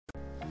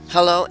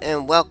Hello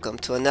and welcome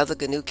to another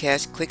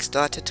GnuCash Quick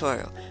Start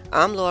tutorial.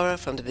 I'm Laura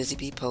from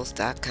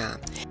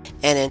thebusybeepost.com,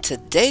 and in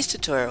today's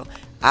tutorial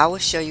I will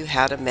show you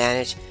how to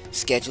manage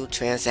scheduled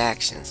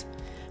transactions.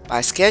 By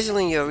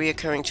scheduling your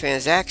recurring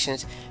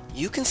transactions,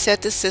 you can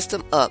set the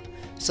system up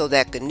so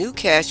that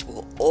GnuCash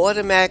will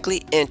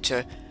automatically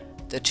enter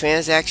the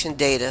transaction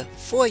data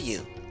for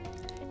you.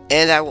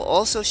 And I will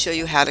also show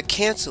you how to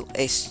cancel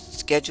a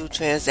scheduled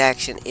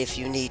transaction if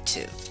you need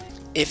to.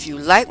 If you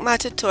like my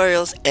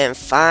tutorials and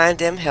find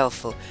them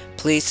helpful,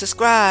 please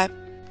subscribe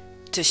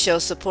to show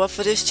support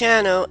for this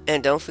channel,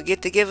 and don't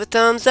forget to give a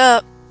thumbs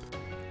up.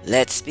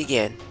 Let's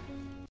begin.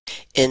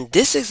 In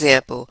this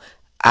example,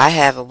 I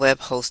have a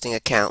web hosting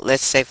account.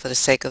 Let's say for the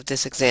sake of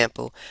this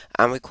example,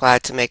 I'm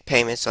required to make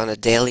payments on a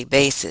daily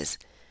basis.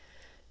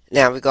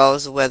 Now,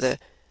 regardless of whether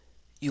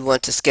you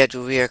want to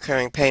schedule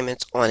recurring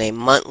payments on a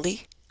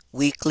monthly,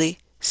 weekly,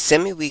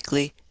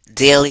 semi-weekly,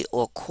 daily,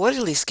 or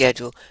quarterly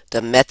schedule,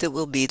 the method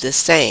will be the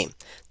same.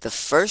 The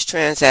first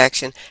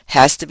transaction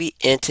has to be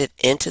entered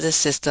into the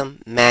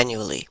system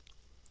manually.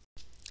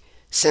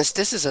 Since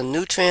this is a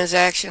new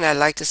transaction I'd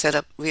like to set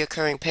up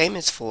recurring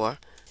payments for,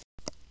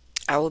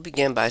 I will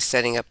begin by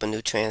setting up a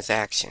new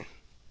transaction.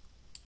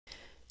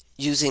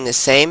 Using the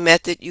same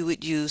method you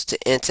would use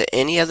to enter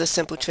any other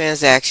simple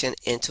transaction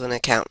into an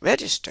account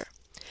register,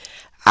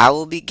 I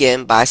will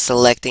begin by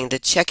selecting the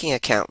checking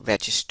account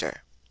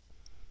register.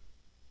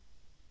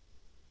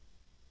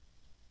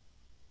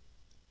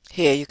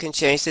 Here you can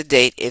change the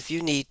date if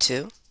you need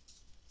to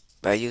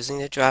by using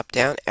the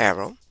drop-down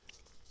arrow.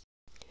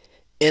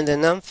 In the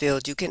num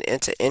field, you can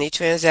enter any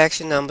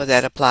transaction number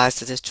that applies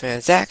to this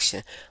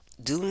transaction.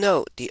 Do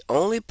note, the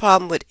only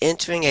problem with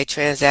entering a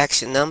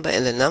transaction number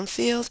in the num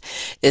field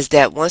is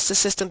that once the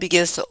system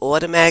begins to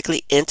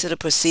automatically enter the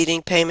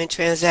preceding payment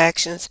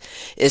transactions,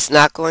 it's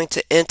not going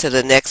to enter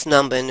the next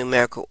number in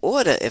numerical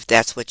order if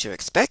that's what you're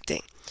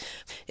expecting.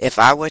 If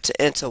I were to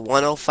enter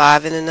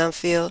 105 in the num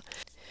field,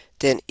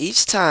 then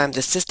each time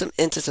the system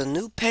enters a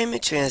new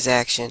payment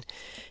transaction,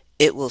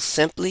 it will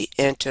simply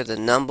enter the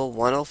number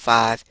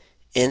 105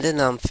 in the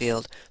num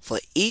field for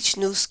each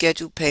new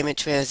scheduled payment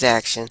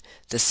transaction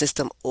the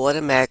system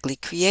automatically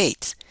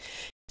creates,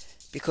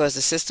 because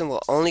the system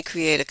will only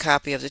create a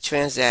copy of the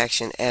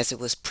transaction as it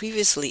was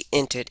previously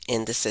entered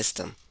in the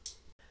system.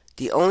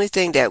 The only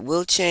thing that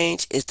will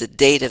change is the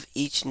date of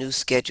each new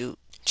scheduled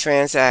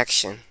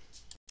transaction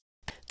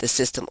the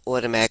system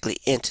automatically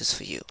enters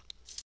for you.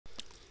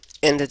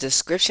 In the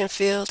description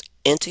field,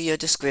 enter your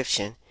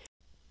description.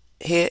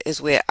 Here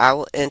is where I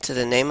will enter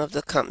the name of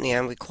the company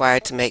I'm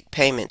required to make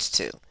payments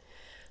to.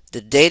 The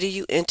data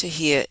you enter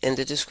here in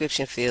the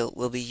description field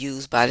will be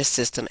used by the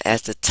system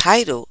as the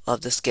title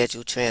of the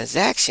scheduled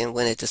transaction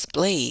when it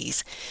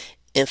displays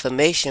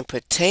information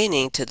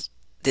pertaining to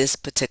this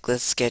particular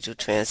scheduled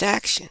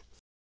transaction.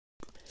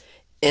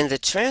 In the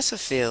transfer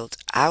field,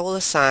 I will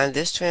assign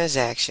this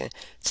transaction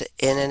to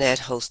internet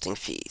hosting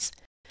fees.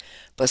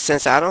 But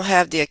since I don't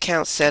have the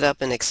account set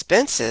up in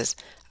expenses,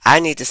 I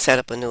need to set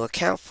up a new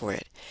account for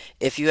it.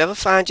 If you ever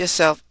find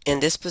yourself in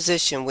this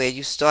position where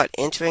you start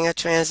entering a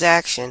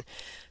transaction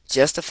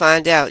just to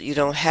find out you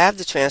don't have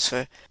the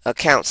transfer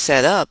account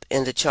set up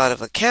in the chart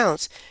of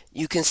accounts,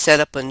 you can set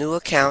up a new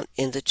account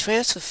in the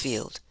transfer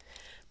field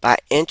by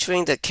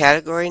entering the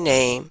category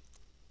name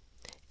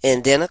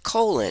and then a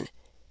colon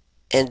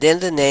and then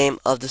the name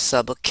of the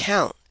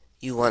sub-account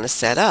you want to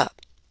set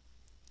up.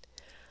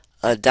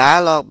 A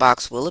dialog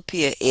box will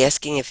appear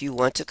asking if you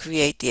want to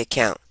create the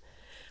account.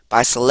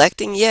 By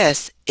selecting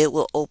yes, it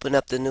will open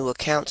up the new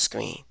account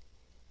screen.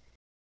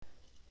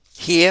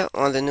 Here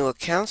on the new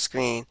account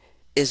screen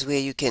is where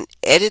you can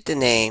edit the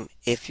name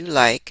if you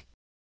like,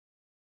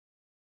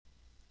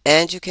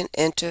 and you can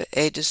enter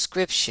a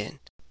description.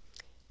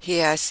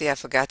 Here I see I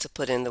forgot to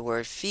put in the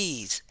word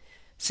fees.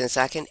 Since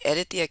I can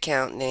edit the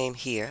account name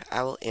here,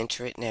 I will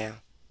enter it now.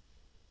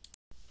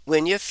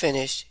 When you're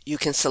finished, you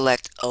can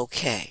select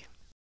OK.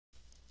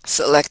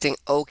 Selecting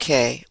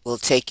OK will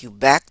take you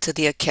back to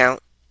the account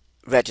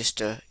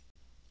register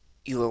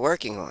you were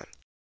working on.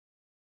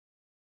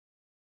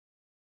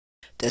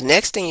 The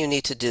next thing you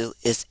need to do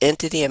is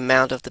enter the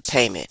amount of the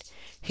payment.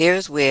 Here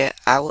is where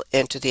I will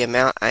enter the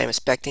amount I am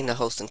expecting the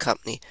hosting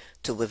company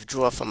to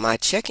withdraw from my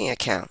checking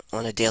account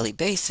on a daily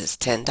basis,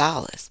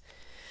 $10.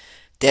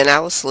 Then I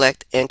will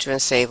select Enter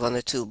and Save on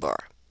the toolbar.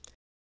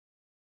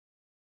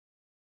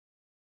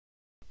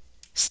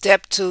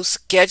 Step 2.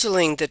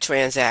 Scheduling the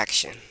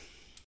transaction.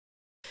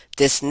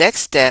 This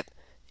next step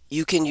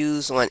you can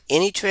use on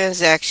any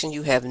transaction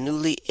you have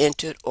newly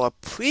entered or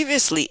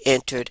previously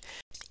entered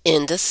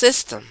in the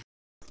system.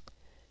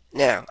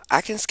 Now,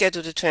 I can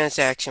schedule the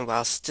transaction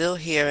while still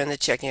here in the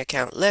checking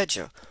account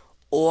ledger,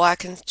 or I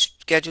can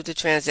schedule the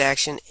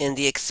transaction in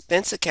the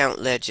expense account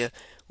ledger,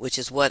 which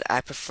is what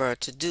I prefer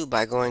to do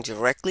by going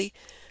directly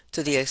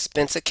to the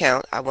expense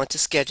account I want to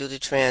schedule the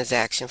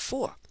transaction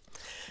for.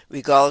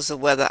 Regardless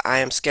of whether I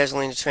am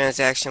scheduling the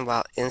transaction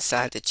while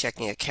inside the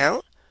checking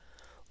account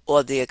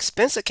or the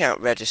expense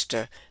account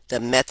register, the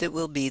method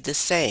will be the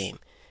same.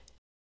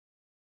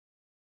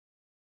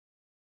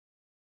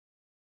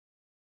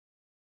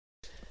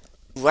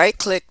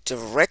 Right-click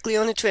directly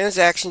on the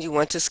transaction you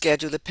want to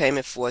schedule the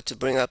payment for to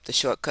bring up the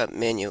shortcut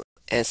menu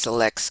and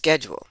select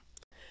Schedule.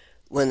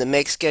 When the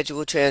Make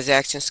Schedule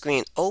Transaction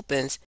screen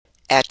opens,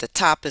 at the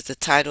top is the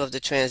title of the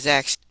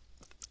transaction,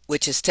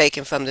 which is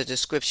taken from the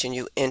description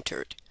you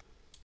entered.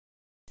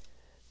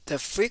 The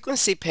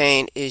frequency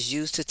pane is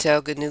used to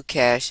tell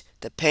GnuCash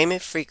the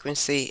payment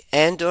frequency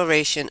and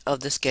duration of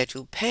the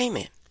scheduled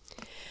payment.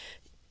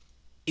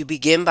 You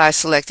begin by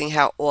selecting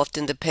how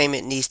often the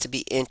payment needs to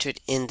be entered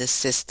in the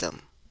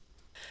system.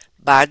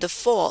 By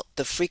default,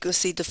 the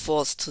frequency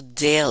defaults to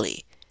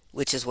daily,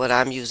 which is what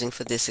I'm using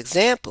for this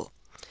example.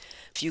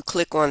 If you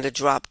click on the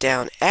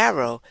drop-down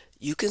arrow,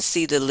 you can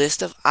see the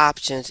list of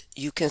options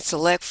you can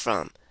select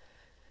from,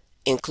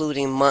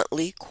 including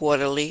monthly,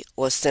 quarterly,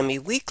 or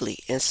semi-weekly,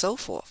 and so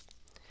forth.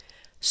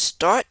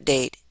 Start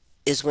date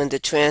is when the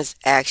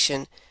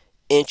transaction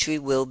entry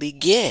will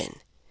begin,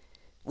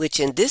 which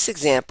in this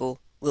example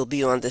will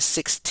be on the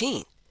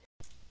 16th,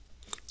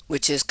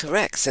 which is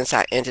correct since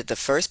I entered the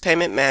first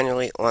payment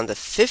manually on the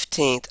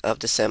 15th of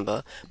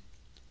December,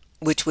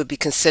 which would be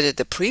considered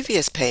the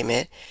previous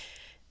payment,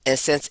 and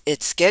since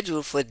it's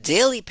scheduled for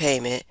daily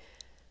payment,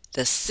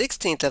 the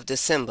 16th of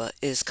December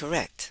is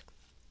correct.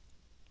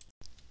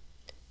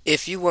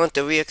 If you want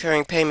the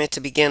recurring payment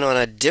to begin on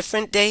a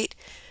different date,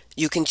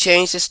 you can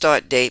change the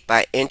start date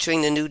by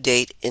entering the new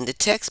date in the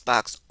text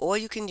box, or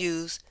you can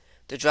use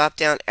the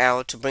drop-down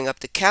arrow to bring up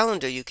the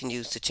calendar you can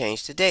use to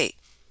change the date.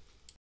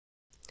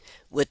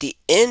 With the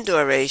end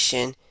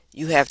duration,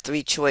 you have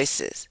three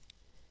choices.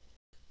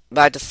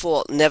 By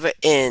default, Never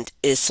End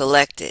is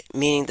selected,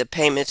 meaning the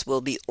payments will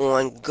be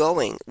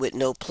ongoing with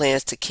no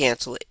plans to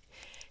cancel it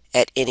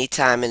at any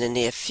time in the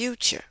near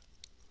future.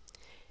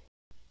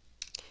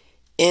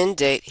 End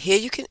date. Here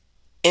you can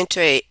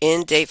enter an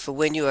end date for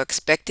when you are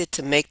expected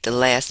to make the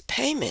last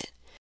payment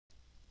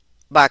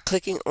by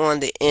clicking on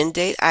the end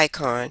date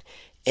icon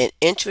and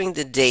entering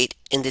the date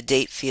in the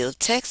date field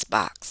text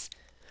box,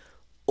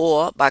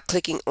 or by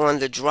clicking on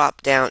the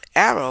drop down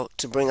arrow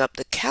to bring up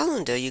the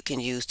calendar you can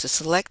use to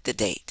select the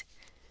date.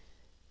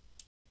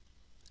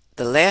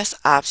 The last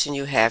option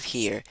you have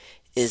here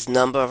is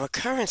number of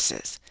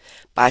occurrences.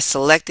 By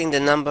selecting the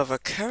number of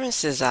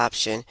occurrences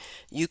option,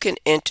 you can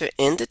enter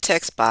in the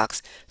text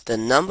box the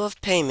number of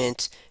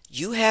payments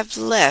you have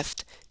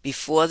left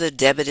before the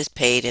debit is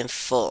paid in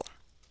full.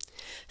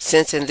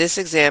 Since in this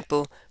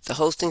example the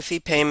hosting fee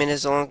payment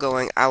is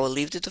ongoing, I will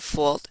leave the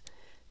default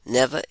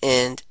Never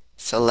End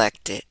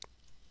selected.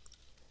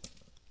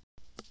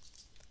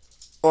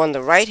 On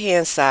the right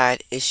hand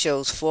side, it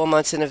shows 4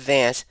 months in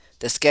advance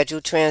the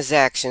scheduled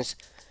transactions,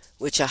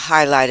 which are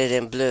highlighted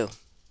in blue.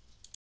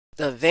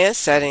 The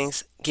advanced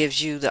settings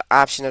gives you the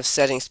option of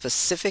setting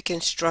specific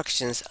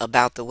instructions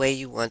about the way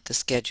you want the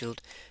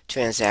scheduled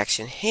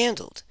transaction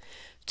handled.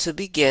 To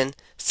begin,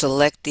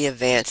 select the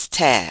Advanced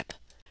tab.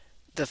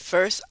 The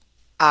first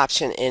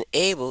option,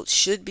 Enabled,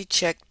 should be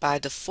checked by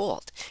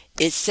default.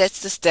 It sets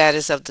the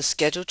status of the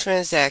scheduled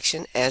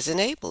transaction as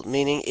enabled,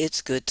 meaning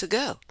it's good to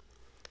go.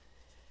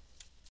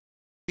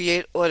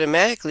 Create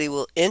Automatically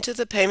will enter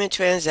the payment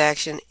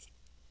transaction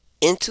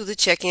into the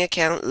checking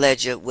account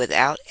ledger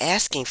without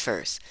asking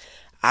first.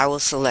 I will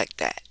select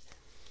that.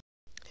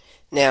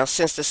 Now,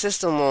 since the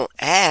system won't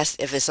ask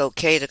if it's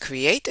okay to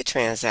create the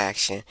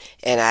transaction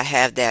and I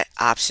have that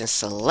option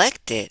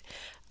selected,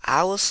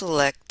 I will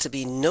select to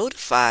be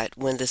notified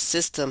when the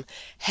system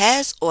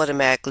has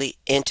automatically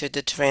entered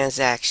the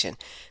transaction.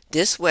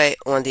 This way,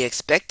 on the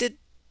expected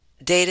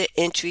data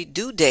entry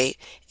due date,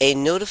 a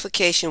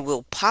notification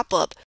will pop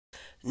up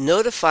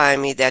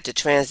notifying me that the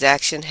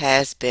transaction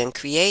has been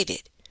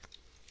created.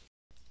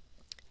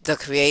 The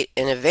Create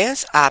in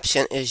Advance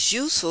option is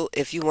useful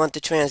if you want the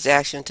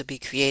transaction to be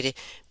created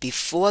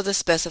before the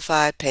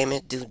specified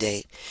payment due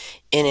date.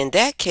 And in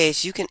that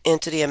case, you can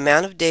enter the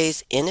amount of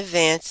days in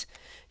advance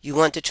you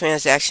want the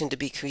transaction to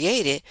be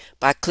created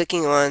by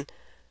clicking on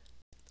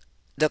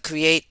the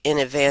Create in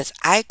Advance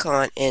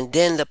icon and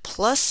then the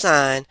plus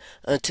sign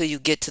until you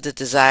get to the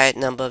desired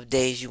number of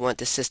days you want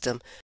the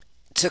system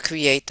to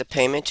create the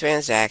payment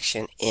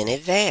transaction in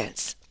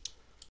advance.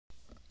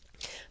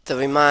 The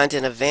Remind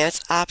in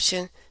Advance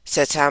option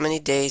sets how many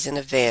days in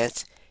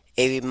advance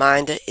a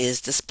reminder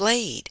is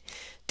displayed.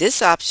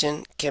 This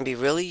option can be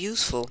really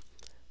useful.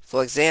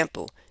 For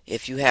example,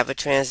 if you have a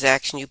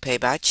transaction you pay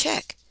by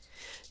check,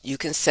 you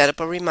can set up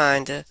a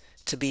reminder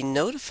to be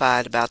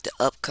notified about the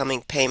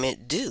upcoming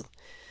payment due,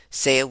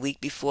 say a week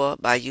before,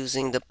 by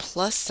using the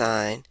plus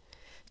sign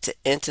to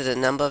enter the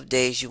number of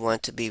days you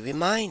want to be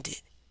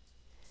reminded.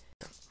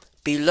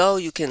 Below,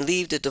 you can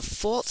leave the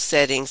default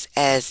settings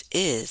as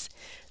is.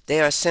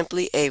 They are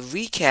simply a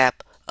recap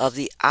of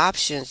the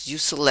options you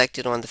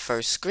selected on the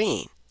first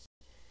screen.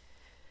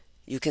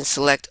 You can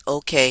select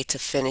OK to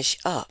finish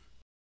up.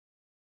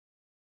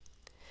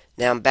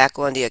 Now I'm back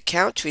on the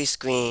account tree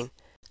screen.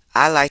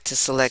 I like to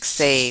select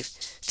Save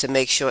to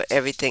make sure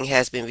everything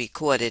has been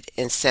recorded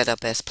and set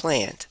up as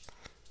planned.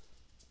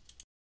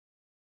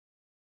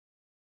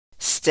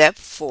 Step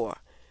 4.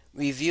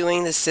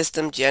 Reviewing the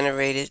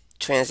system-generated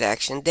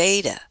transaction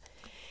data.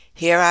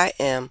 Here I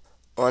am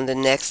on the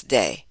next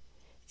day.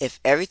 If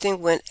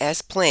everything went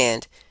as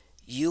planned,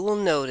 you will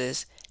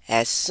notice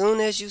as soon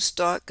as you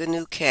start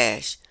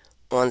GnuCash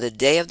on the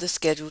day of the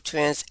scheduled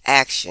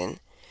transaction,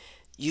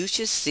 you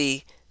should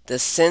see the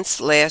since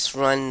last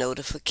run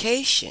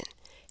notification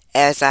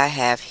as I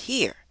have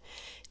here,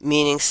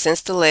 meaning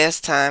since the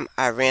last time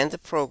I ran the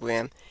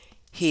program,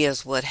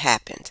 here's what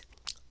happened.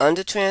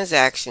 Under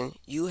transaction,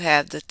 you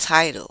have the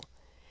title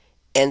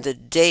and the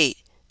date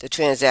the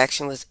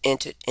transaction was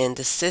entered in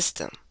the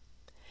system,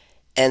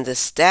 and the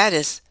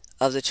status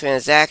of the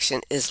transaction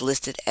is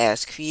listed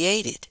as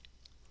created.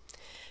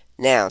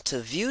 Now, to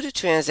view the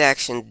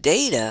transaction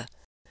data,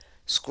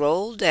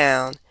 scroll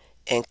down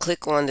and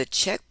click on the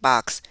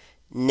checkbox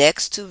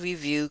next to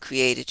Review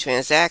Created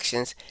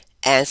Transactions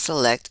and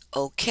select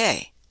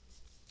OK.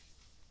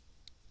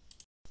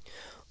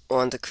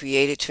 On the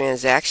Created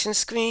Transaction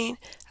screen,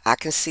 I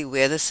can see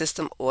where the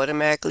system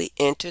automatically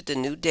entered the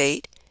new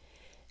date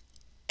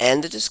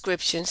and the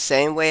description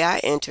same way I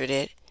entered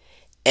it,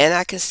 and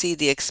I can see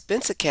the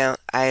expense account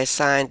I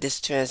assigned this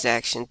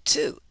transaction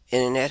to,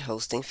 internet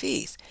hosting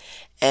fees.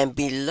 And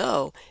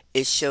below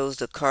it shows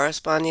the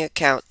corresponding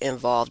account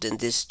involved in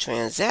this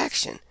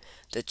transaction,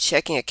 the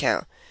checking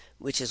account,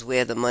 which is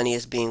where the money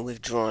is being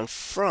withdrawn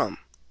from,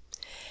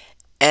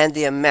 and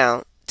the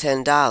amount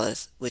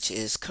 $10, which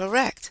is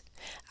correct.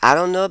 I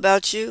don't know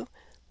about you,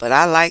 but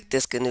I like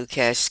this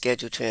GnuCash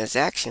scheduled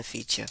transaction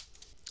feature.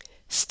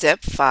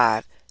 Step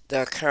 5,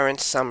 the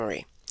occurrence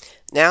summary.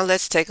 Now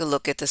let's take a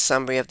look at the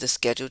summary of the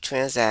scheduled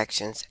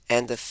transactions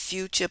and the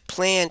future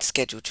planned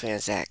scheduled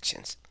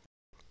transactions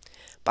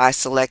by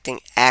selecting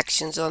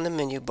Actions on the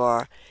menu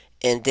bar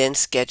and then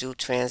Scheduled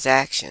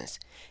Transactions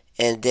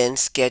and then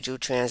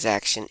Scheduled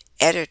Transaction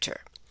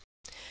Editor.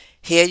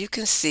 Here you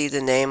can see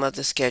the name of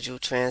the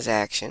scheduled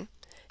transaction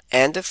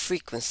and the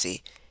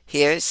frequency.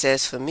 Here it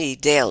says for me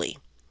daily,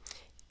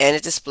 and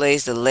it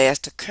displays the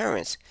last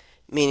occurrence,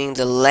 meaning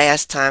the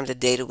last time the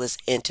data was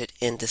entered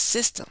in the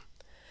system.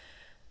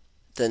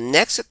 The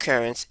next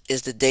occurrence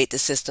is the date the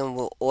system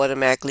will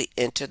automatically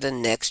enter the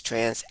next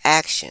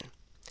transaction.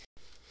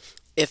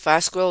 If I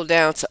scroll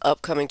down to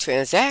upcoming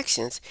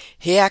transactions,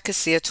 here I can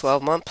see a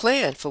 12-month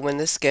plan for when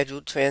the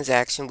scheduled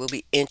transaction will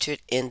be entered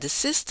in the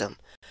system,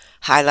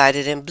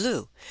 highlighted in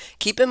blue.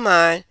 Keep in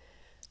mind,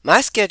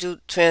 my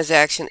scheduled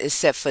transaction is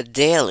set for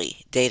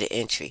daily data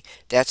entry.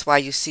 That's why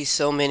you see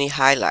so many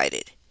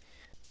highlighted.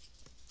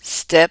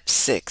 Step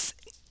 6.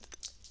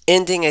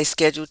 Ending a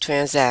scheduled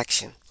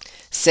transaction.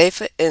 Say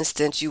for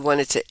instance you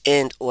wanted to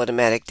end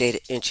automatic data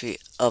entry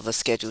of a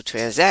scheduled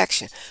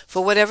transaction.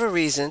 For whatever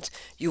reasons,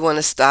 you want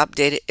to stop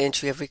data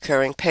entry of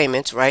recurring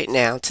payments right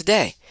now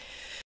today.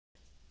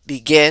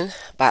 Begin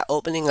by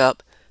opening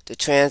up the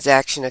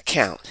transaction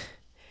account.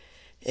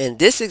 In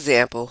this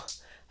example,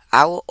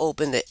 I will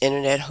open the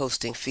internet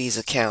hosting fees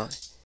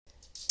account.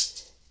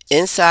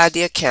 Inside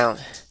the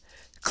account,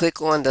 click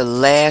on the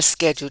last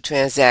scheduled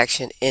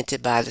transaction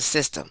entered by the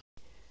system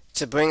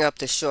to bring up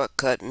the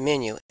shortcut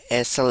menu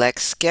and select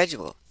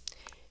Schedule.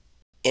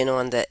 And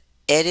on the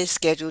Edit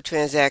Scheduled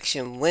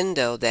Transaction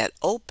window that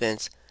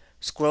opens,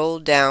 scroll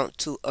down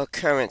to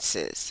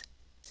Occurrences.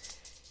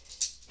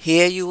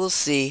 Here you will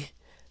see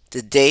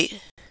the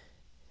date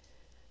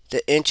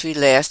the entry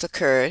last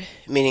occurred,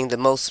 meaning the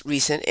most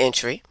recent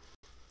entry.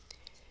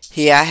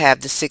 Here I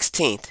have the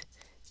 16th,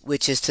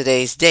 which is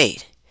today's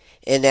date.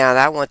 And now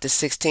I want the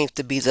 16th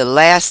to be the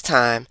last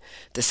time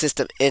the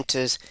system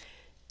enters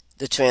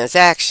the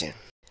transaction.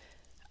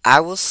 I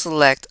will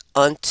select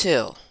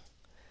Until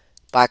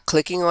by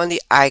clicking on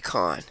the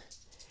icon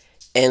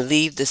and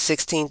leave the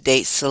 16th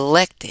date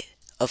selected.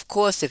 Of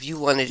course, if you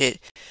wanted it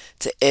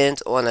to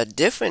end on a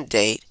different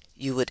date,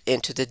 you would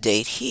enter the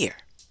date here.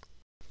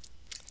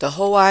 The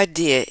whole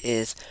idea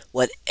is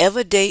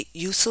whatever date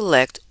you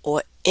select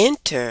or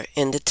enter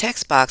in the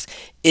text box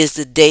is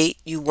the date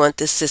you want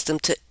the system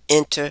to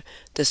enter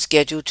the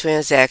scheduled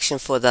transaction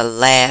for the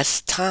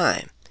last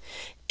time.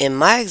 In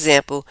my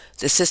example,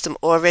 the system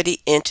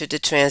already entered the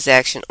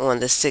transaction on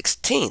the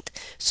 16th,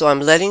 so I'm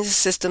letting the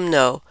system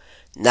know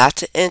not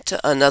to enter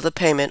another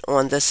payment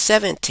on the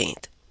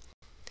 17th.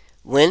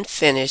 When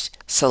finished,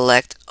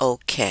 select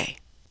OK.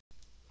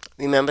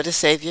 Remember to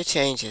save your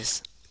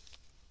changes.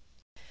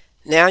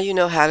 Now you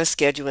know how to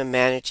schedule and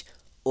manage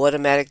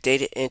automatic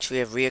data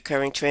entry of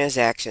recurring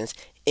transactions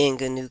in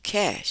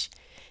GnuCash.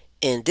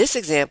 In this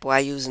example, I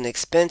use an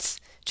expense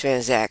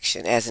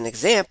transaction as an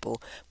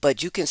example,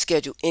 but you can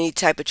schedule any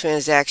type of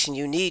transaction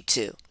you need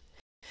to.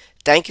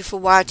 Thank you for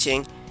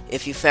watching.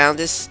 If you found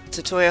this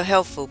tutorial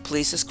helpful,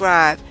 please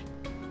subscribe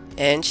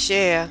and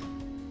share.